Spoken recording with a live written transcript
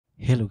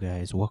Hello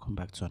guys, welcome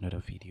back to another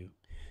video.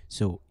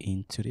 So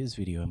in today's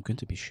video I'm going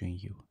to be showing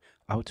you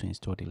how to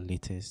install the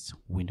latest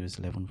Windows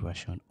 11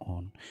 version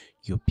on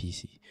your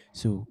PC.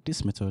 So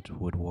this method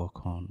would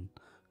work on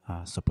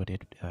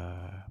supported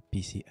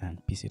PC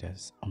and PC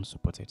that's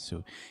unsupported.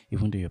 So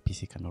even though your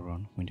PC cannot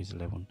run Windows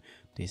 11,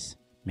 this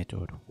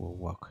method will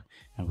work,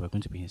 and we're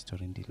going to be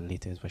installing the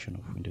latest version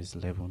of Windows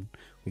 11,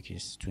 which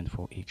is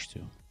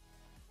 24H2.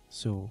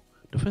 So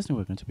the first thing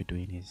we're going to be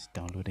doing is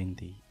downloading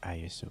the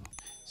ISO.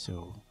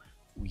 So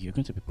you're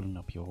going to be pulling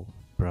up your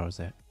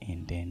browser,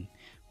 and then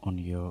on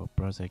your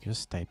browser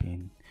just type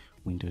in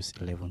Windows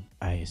 11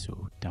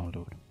 ISO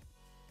download.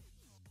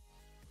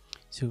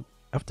 So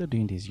after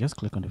doing this, just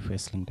click on the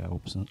first link that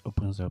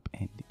opens up,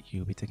 and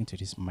you'll be taken to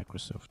this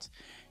Microsoft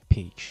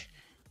page,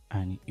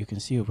 and you can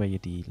see over here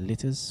the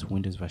latest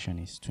Windows version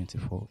is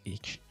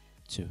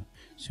 24H2.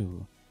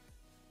 So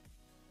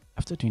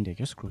after doing that,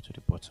 just scroll to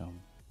the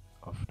bottom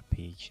of the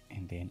page,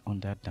 and then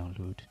under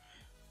download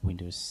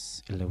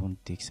Windows 11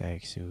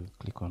 DXIXO,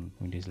 click on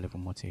Windows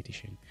 11 Multi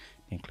Edition,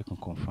 then click on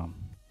confirm.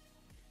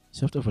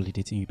 So after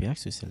validating, you'll be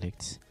asked to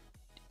select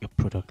your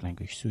product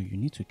language. So you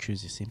need to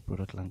choose the same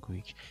product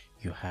language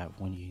you have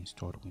when you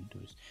installed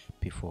Windows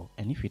before.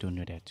 And if you don't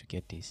know that, to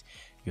get this,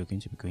 you're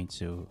going to be going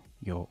to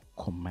your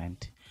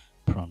command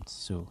prompt.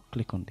 So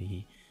click on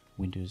the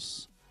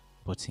Windows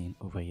button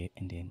over here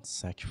and then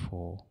search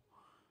for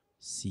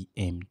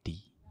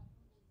CMD.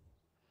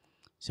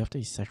 So after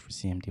you search for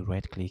CMD,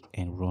 right click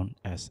and run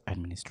as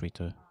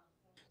administrator.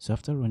 So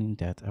after running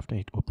that, after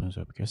it opens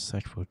up, just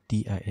search for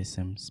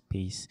DISM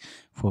space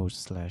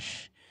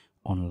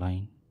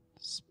 /online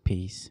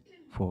space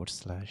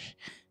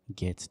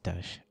 /get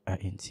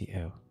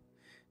 -intl.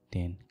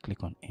 Then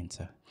click on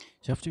enter.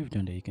 So after you've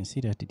done that, you can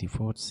see that the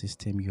default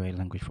system UI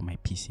language for my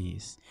PC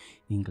is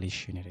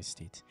English United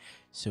States.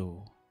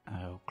 So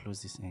I'll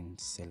close this and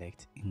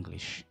select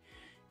English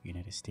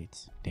United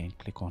States, then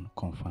click on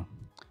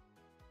confirm.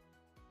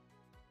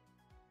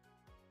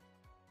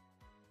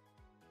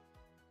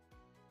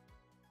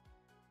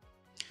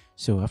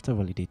 So after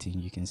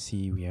validating, you can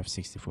see we have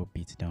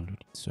 64-bit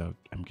download. So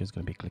I'm just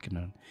going to be clicking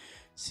on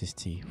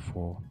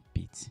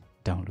 64-bit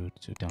download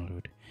to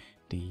download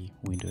the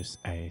Windows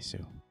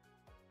ISO.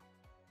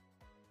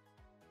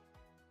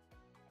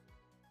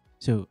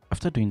 So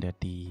after doing that,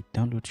 the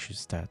download should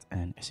start,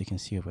 and as you can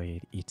see over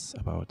here, it's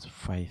about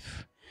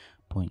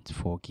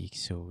 5.4 gigs.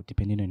 So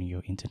depending on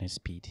your internet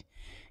speed,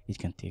 it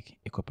can take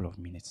a couple of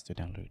minutes to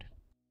download.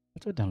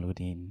 After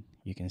downloading,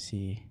 you can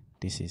see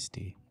this is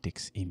the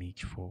disk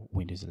image for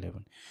Windows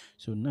 11.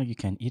 So now you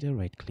can either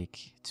right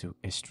click to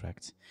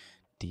extract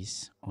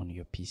this on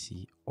your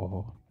PC,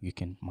 or you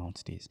can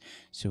mount this.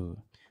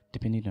 So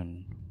depending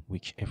on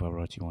whichever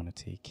route you want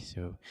to take,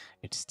 so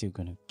it's still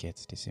going to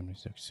get the same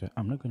result. So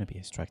I'm not going to be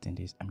extracting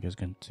this, I'm just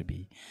going to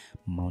be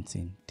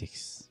mounting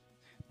this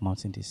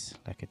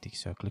like a disk.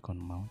 So I'll click on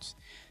mount,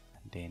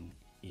 and then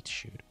it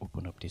should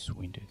open up this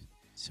window.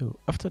 So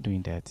after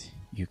doing that,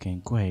 you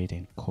can go ahead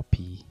and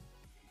copy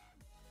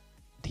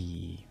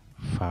the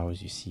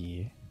files you see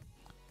here.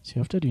 So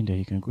after doing that,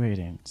 you can go ahead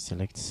and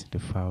select the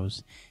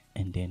files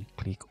and then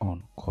click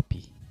on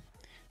copy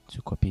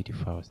to copy the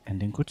files, and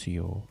then go to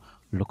your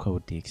local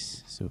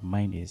disk. So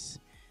mine is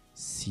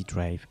C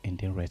drive, and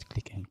then right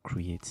click and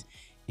create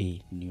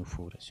a new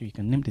folder. So you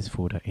can name this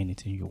folder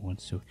anything you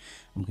want. So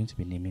I'm going to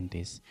be naming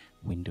this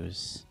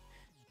Windows,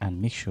 and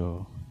make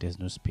sure there's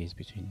no space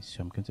between.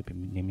 So I'm going to be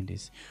naming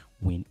this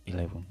Win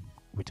 11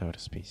 without a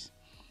space.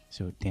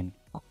 So then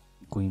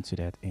go into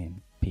that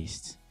and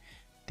paste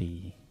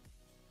the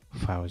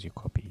files you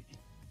copied.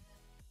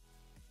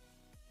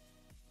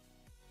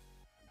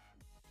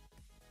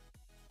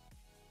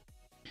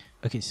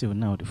 Okay, so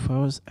now the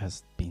files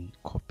has been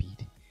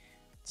copied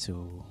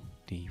to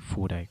the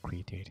folder I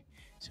created.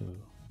 So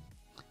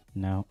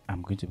now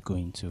I'm going to go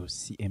into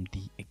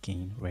CMD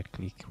again, right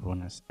click,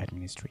 run as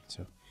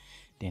administrator.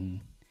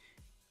 Then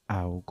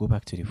I'll go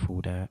back to the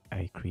folder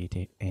I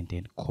created and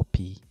then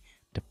copy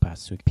the path.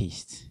 So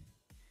paste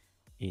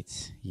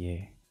it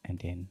here and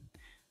then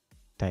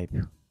type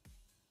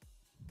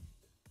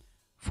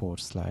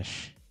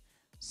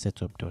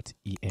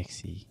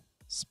 /setup.exe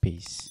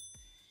space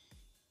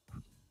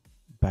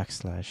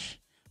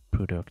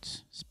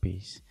 /product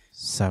space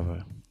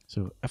server.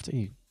 So after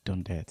you've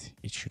done that,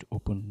 it should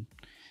open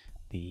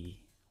the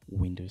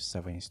Windows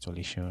Server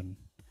installation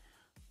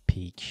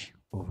page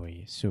over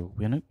here. So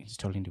we're not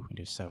installing the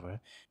Windows Server.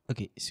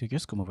 Okay, so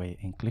just come over here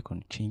and click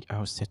on change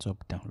our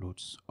setup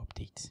downloads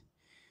update.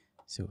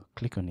 So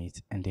click on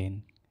it and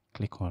then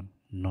click on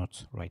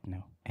not right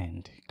now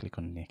and click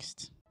on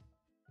next.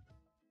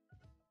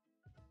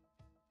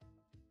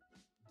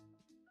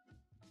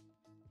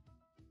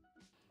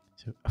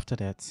 So after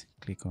that,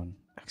 click on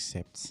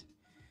accept.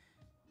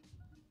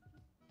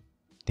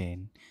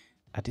 Then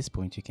at this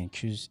point, you can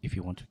choose if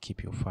you want to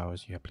keep your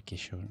files, your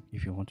application,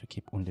 if you want to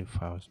keep only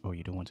files, or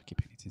you don't want to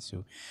keep anything.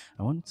 So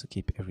I want to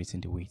keep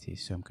everything the way it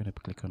is. So I'm going to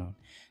be clicking on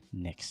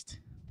next.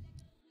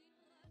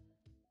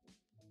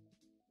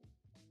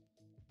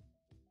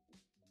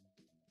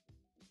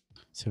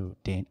 So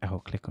then I'll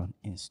click on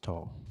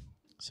install.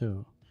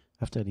 So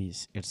after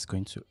this, it's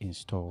going to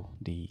install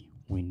the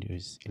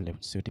Windows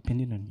 11. So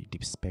depending on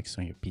the specs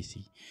on your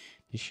PC,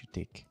 this should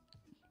take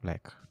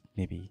like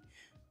maybe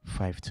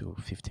 5 to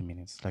 15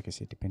 minutes, like I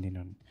said, depending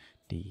on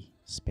the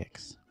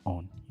specs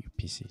on your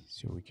PC.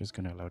 So we're just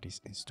going to allow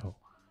this install.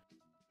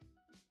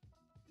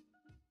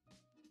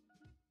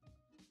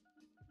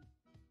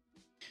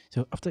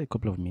 So after a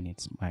couple of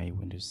minutes, my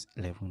Windows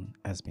 11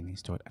 has been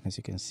installed, and as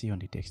you can see on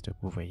the desktop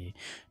over here,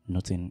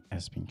 nothing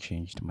has been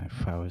changed. My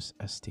files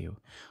are still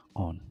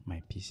on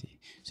my PC.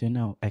 So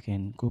now I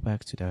can go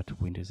back to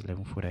that Windows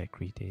 11 folder I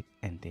created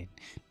and then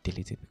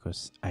delete it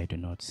because I do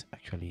not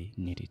actually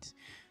need it.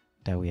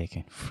 That way I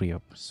can free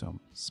up some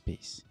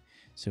space.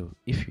 So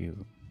if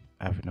you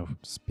have enough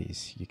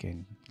space, you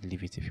can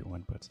leave it if you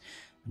want, but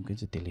I'm going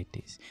to delete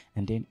this.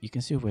 And then you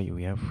can see over here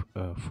we have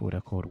a folder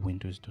called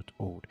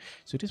windows.old.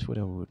 So this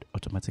folder would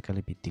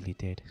automatically be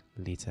deleted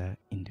later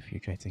in the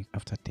future. I think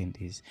after 10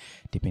 days,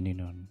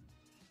 depending on,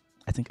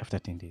 I think after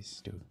 10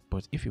 days too.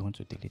 But if you want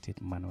to delete it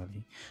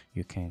manually,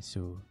 you can.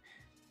 So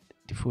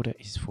the folder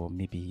is for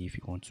maybe if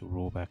you want to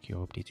roll back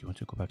your update, you want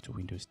to go back to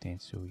Windows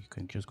 10. So you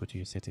can just go to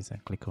your settings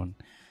and click on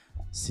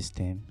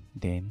system,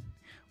 then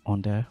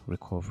under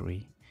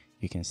recovery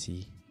you can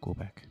see go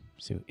back.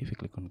 So if you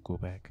click on go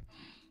back,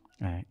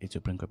 it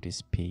will bring up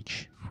this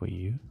page for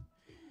you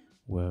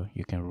where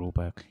you can roll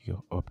back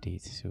your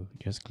update. So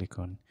just click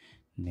on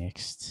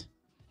next,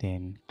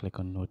 then click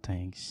on no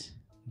thanks,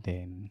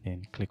 then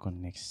click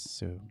on next.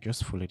 So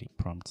just follow the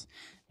prompt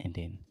and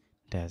then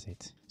that's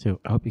it. So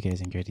I hope you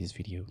guys enjoyed this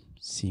video.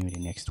 See you in the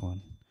next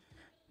one.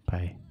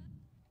 Bye.